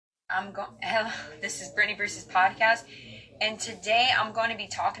Hello, this is Brittany Bruce's podcast, and today I'm going to be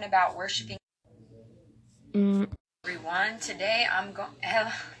talking about worshiping. Everyone,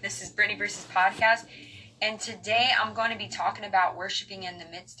 Hello, this is Brittany Bruce's podcast, and today I'm going to be talking about worshiping in the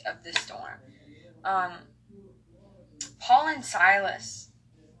midst of the storm. Paul and Silas,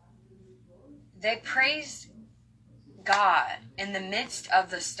 they praised God in the midst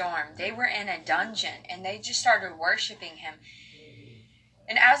of the storm. They were in a dungeon, and they just started worshiping Him.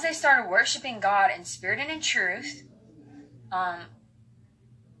 And as they started worshiping God in spirit and in truth,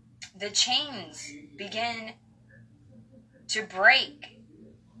 the chains began to break.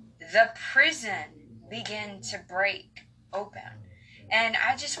 The prison began to break open. And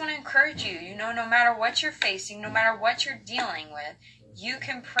I just want to encourage you, no matter what you're facing, no matter what you're dealing with, you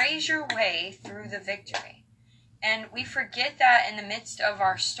can praise your way through the victory. And we forget that in the midst of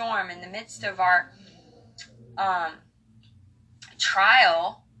our storm, in the midst of our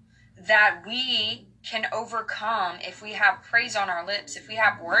trial, that we can overcome if we have praise on our lips, if we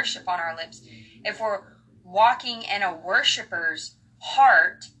have worship on our lips, if we're walking in a worshiper's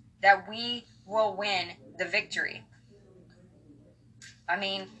heart, that we will win the victory.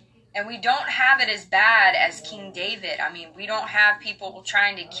 And we don't have it as bad as King David. We don't have people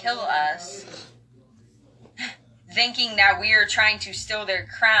trying to kill us, thinking that we are trying to steal their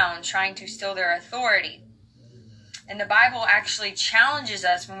crown, trying to steal their authority. And the Bible actually challenges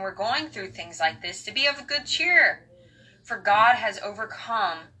us when we're going through things like this to be of good cheer, for God has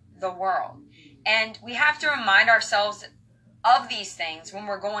overcome the world. And we have to remind ourselves of these things when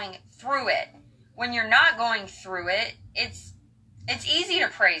we're going through it. When you're not going through it, it's easy to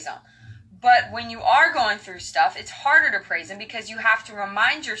praise Him. But when you are going through stuff, it's harder to praise Him, because you have to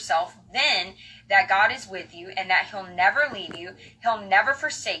remind yourself then that God is with you and that He'll never leave you. He'll never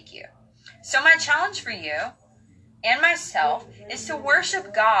forsake you. So my challenge for you and myself is to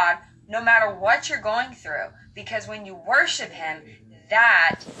worship God no matter what you're going through, because when you worship Him,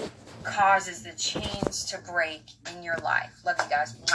 that causes the chains to break in your life. Love you guys.